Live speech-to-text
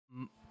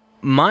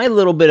my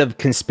little bit of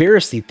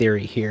conspiracy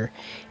theory here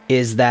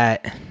is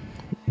that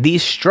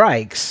these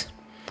strikes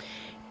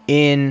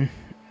in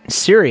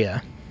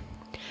Syria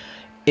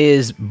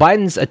is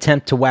Biden's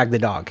attempt to wag the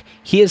dog.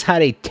 He has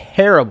had a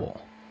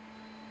terrible,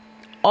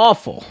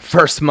 awful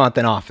first month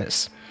in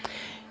office.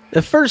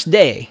 The first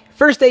day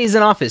he's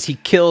in office, he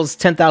kills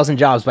 10,000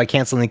 jobs by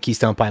canceling the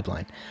Keystone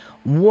Pipeline.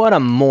 What a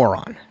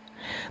moron.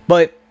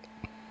 But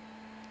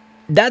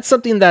that's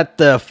something that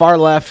the far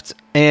left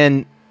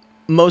and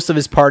most of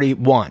his party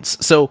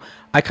wants. So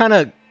I kind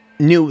of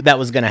knew that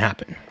was going to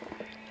happen.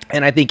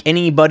 And I think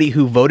anybody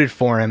who voted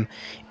for him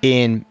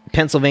in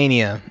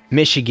Pennsylvania,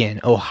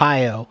 Michigan,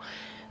 Ohio,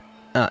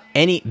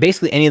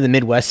 basically any of the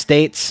Midwest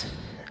states,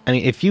 I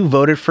mean, if you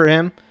voted for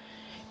him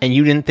and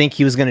you didn't think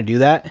he was going to do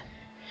that,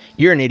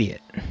 you're an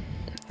idiot.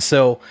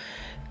 So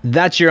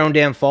that's your own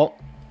damn fault.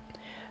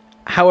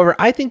 However,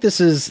 I think this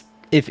is,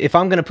 if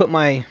I'm going to put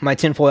my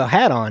tinfoil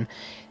hat on,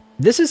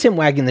 this is him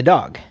wagging the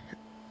dog.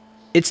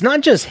 It's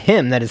not just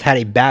him that has had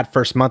a bad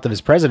first month of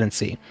his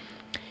presidency.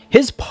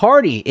 His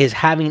party is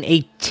having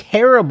a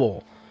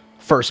terrible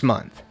first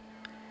month,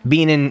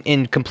 being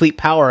in complete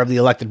power of the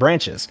elected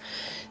branches.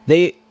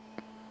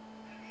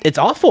 It's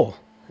awful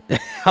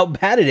how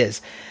bad it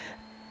is.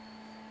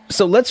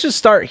 So let's just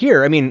start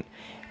here. I mean,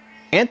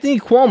 Anthony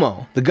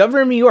Cuomo, the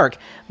governor of New York,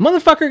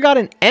 motherfucker got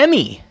an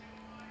Emmy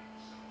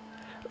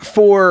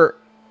for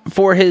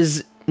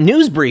his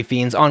news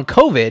briefings on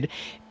COVID,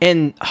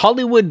 and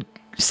Hollywood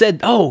said,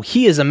 "Oh,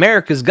 he is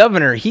America's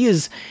governor. He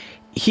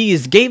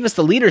gave us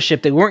the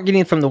leadership they weren't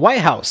getting from the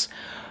White House."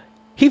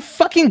 He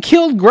fucking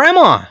killed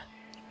grandma.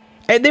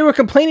 And they were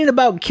complaining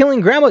about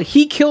killing grandma.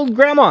 He killed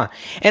grandma.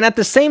 And at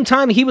the same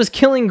time he was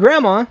killing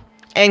grandma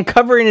and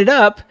covering it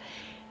up,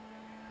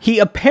 he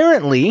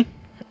apparently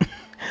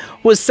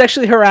was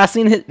sexually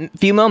harassing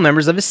female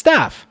members of his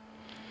staff.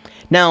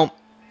 Now,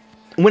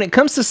 when it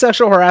comes to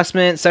sexual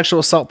harassment, sexual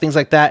assault, things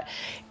like that,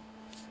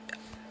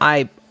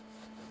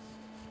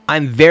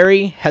 I'm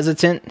very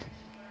hesitant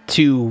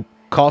to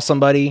call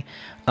somebody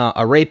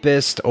a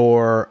rapist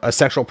or a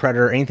sexual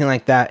predator or anything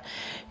like that,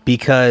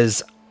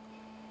 because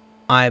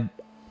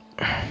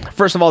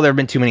first of all, there have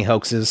been too many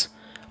hoaxes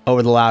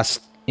over the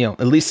last,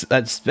 at least,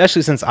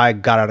 especially since I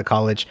got out of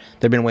college,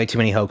 there have been way too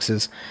many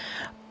hoaxes.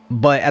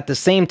 But at the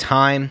same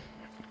time,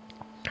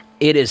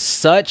 it is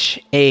such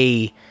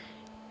a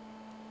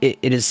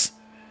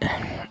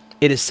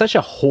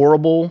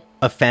horrible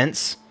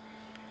offense,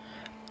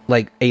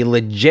 like a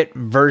legit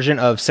version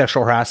of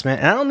sexual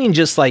harassment. And I don't mean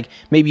just like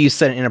maybe you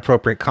said an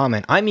inappropriate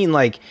comment. I mean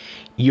like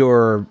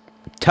you're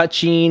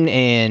touching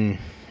and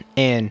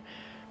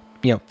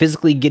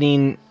physically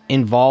getting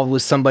involved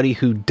with somebody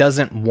who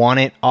doesn't want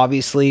it.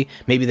 Obviously,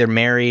 maybe they're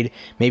married,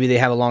 maybe they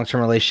have a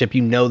long-term relationship.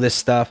 This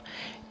stuff.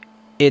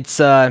 It's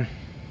I'm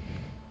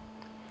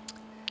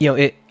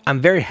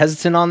very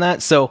hesitant on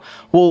that. So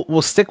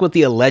we'll stick with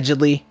the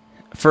allegedly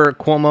for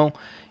Cuomo.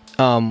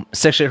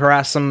 Sexually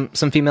harass some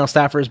female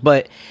staffers,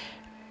 but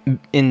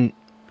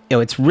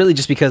it's really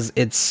just because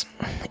if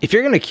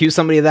you're going to accuse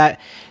somebody of that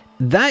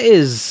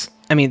is,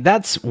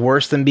 that's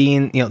worse than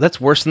being, that's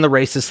worse than the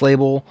racist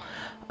label.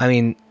 I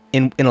mean,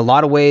 in a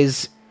lot of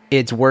ways,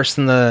 it's worse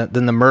than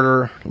the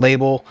murder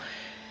label.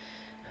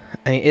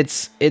 I mean,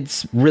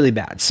 it's really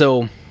bad.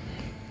 So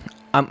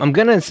I'm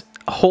going to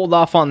hold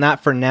off on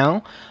that for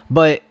now,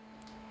 but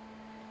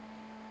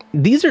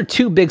these are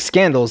two big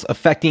scandals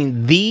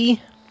affecting the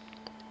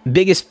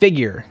biggest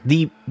figure,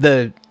 the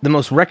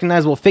most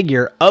recognizable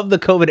figure of the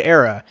COVID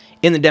era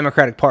in the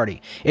Democratic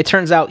Party. It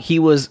turns out he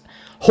was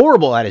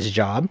horrible at his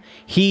job.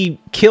 He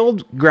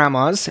killed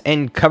grandmas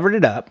and covered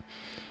it up.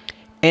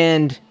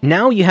 And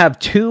now you have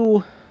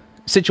two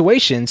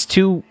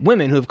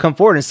women who have come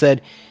forward and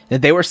said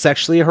that they were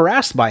sexually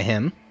harassed by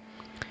him.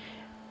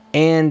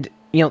 And,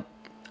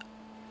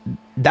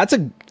 that's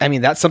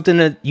something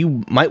that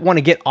you might want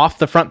to get off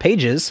the front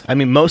pages. I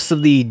mean, most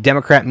of the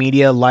Democrat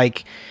media,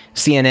 like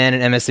CNN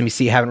and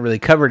MSNBC, haven't really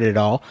covered it at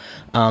all.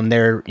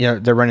 They're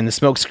running the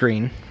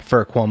smokescreen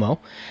for Cuomo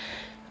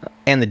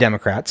and the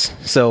Democrats,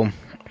 so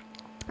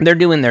they're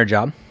doing their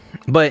job.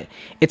 But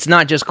it's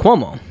not just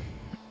Cuomo.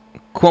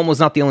 Cuomo's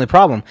not the only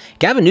problem.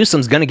 Gavin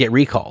Newsom's going to get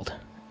recalled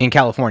in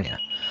California.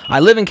 I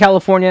live in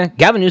California.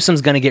 Gavin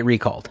Newsom's going to get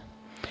recalled.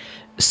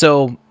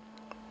 So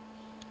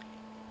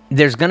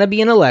there's going to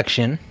be an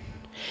election.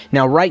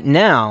 Now, right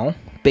now,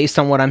 based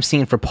on what I'm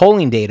seeing for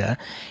polling data,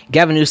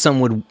 Gavin Newsom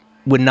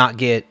would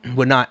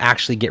not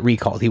actually get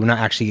recalled. He would not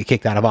actually get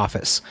kicked out of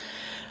office.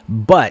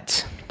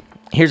 But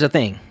here's the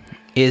thing,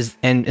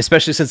 and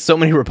especially since so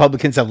many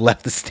Republicans have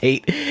left the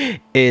state,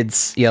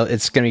 it's going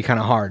to be kind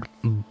of hard.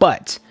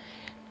 But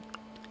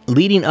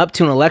leading up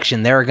to an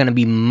election, there are going to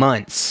be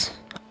months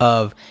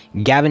of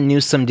Gavin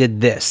Newsom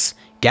did this.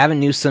 Gavin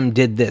Newsom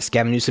did this.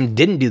 Gavin Newsom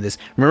didn't do this.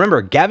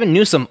 Remember, Gavin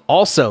Newsom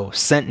also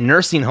sent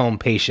nursing home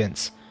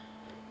patients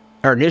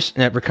or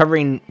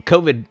recovering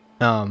COVID,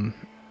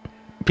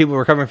 people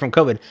recovering from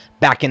COVID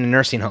back into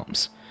nursing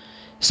homes.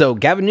 So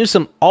Gavin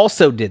Newsom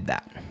also did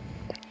that.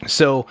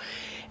 So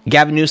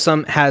Gavin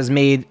Newsom has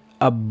made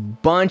a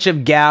bunch of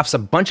gaffes, a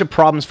bunch of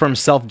problems for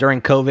himself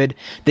during COVID.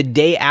 The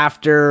day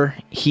after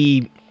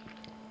he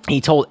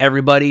told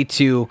everybody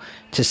to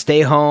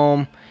stay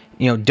home,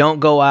 don't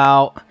go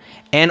out,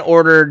 and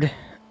ordered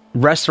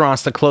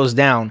restaurants to close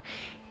down.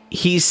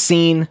 He's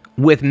seen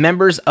with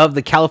members of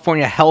the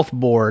California Health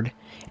Board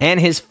and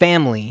his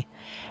family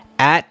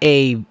at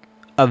a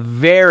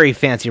very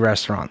fancy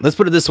restaurant. Let's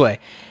put it this way.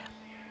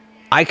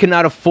 I could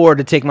not afford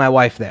to take my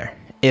wife there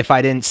if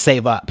I didn't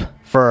save up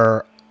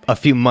for a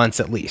few months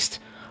at least.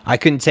 I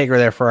couldn't take her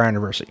there for our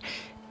anniversary.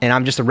 And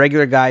I'm just a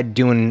regular guy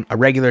doing a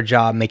regular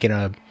job, making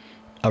a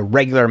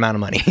regular amount of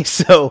money.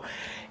 So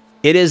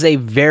it is a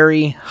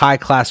very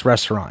high-class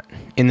restaurant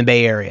in the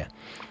Bay Area.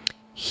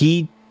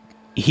 He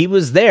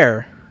was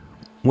there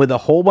with a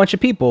whole bunch of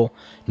people,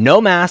 no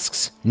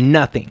masks,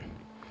 nothing.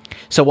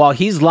 So while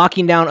he's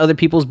locking down other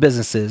people's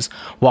businesses,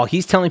 while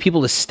he's telling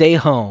people to stay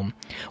home,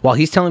 while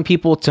he's telling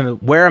people to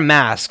wear a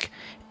mask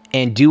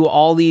and do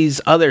all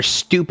these other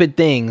stupid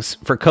things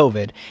for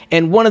COVID,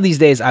 and one of these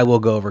days I will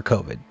go over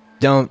COVID.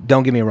 Don't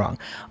get me wrong.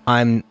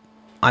 I'm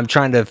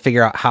trying to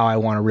figure out how I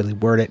want to really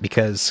word it,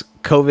 because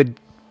COVID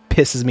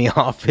pisses me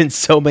off in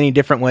so many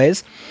different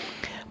ways.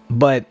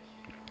 But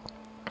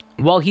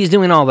while he's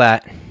doing all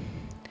that,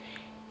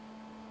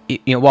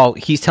 while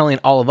he's telling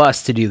all of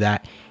us to do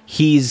that,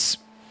 he's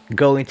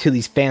going to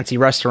these fancy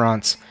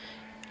restaurants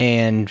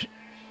and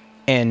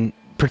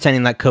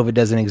pretending like COVID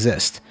doesn't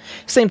exist.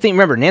 Same thing.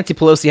 Remember, Nancy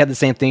Pelosi had the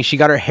same thing. She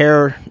got her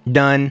hair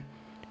done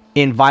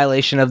in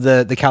violation of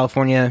the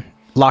California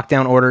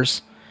lockdown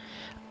orders.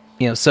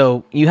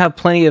 So you have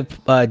plenty of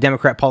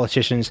Democrat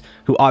politicians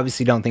who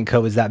obviously don't think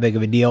COVID is that big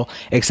of a deal,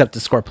 except to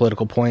score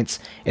political points.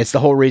 It's the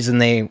whole reason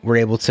they were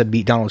able to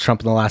beat Donald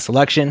Trump in the last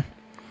election.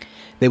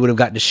 They would have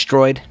got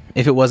destroyed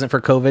if it wasn't for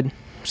COVID.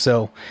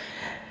 So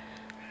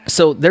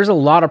there's a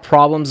lot of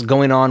problems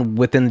going on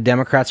within the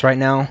Democrats right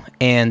now,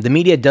 and the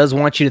media does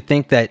want you to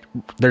think that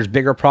there's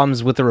bigger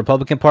problems with the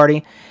Republican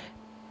Party.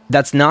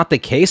 That's not the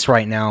case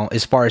right now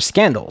as far as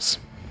scandals,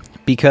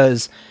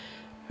 because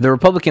the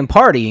Republican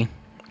Party,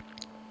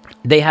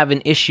 they have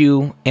an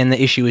issue, and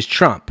the issue is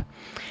Trump.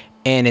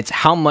 And it's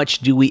how much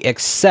do we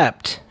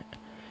accept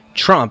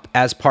Trump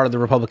as part of the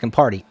Republican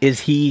Party? Is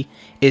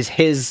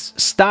his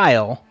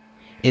style,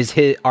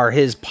 are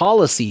his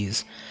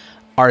policies,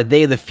 are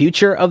they the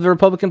future of the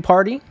Republican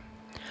Party?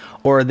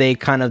 Or are they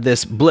kind of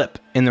this blip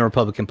in the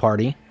Republican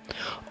Party?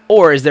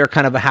 Or is there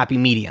kind of a happy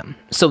medium?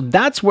 So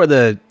that's where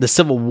the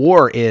civil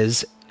war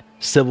is,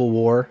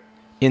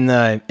 in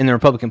the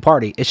Republican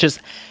Party.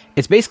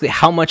 It's basically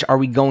how much of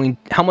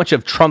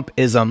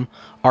Trumpism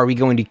are we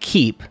going to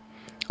keep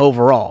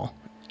overall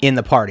in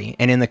the party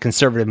and in the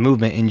conservative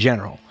movement in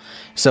general.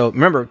 So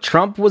remember,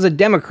 Trump was a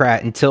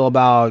Democrat until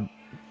about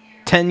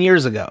 10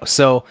 years ago.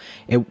 So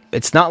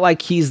it's not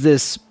like he's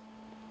this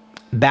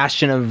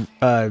bastion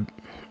of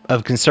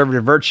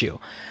conservative virtue.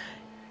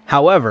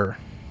 However,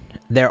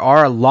 there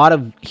are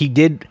he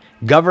did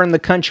govern the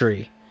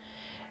country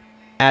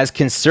as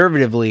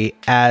conservatively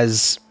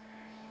as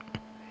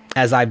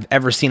I've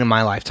ever seen in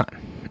my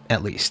lifetime,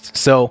 at least.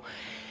 So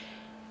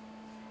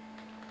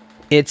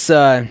it's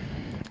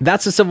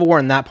that's a civil war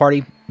in that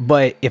party.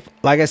 But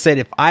like I said,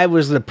 if I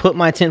was to put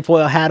my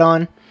tinfoil hat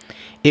on,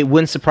 it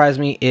wouldn't surprise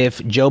me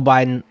if Joe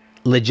Biden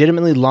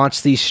legitimately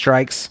launched these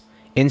strikes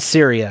in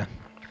Syria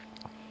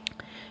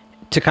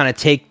to kind of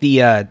take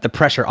the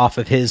pressure off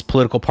of his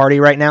political party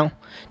right now,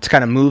 to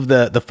kind of move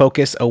the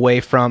focus away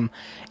from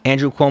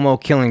Andrew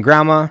Cuomo killing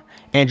grandma,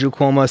 Andrew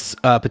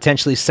Cuomo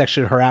potentially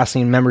sexually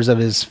harassing members of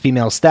his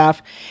female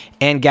staff,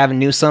 and Gavin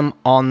Newsom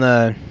on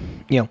the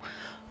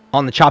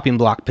chopping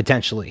block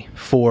potentially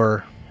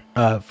for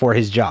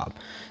his job.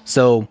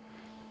 So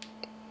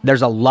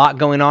there's a lot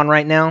going on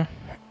right now,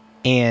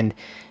 and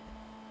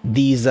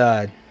these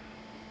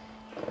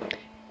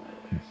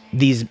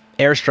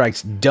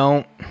airstrikes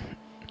don't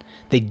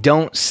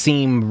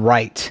seem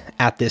right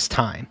at this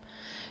time.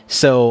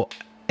 So,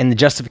 and the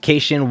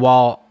justification,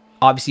 while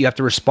obviously you have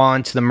to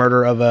respond to the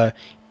murder of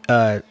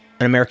an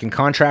American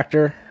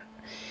contractor,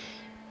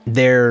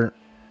 there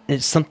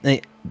is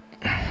something,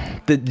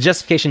 the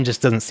justification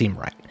just doesn't seem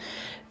right.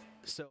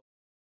 So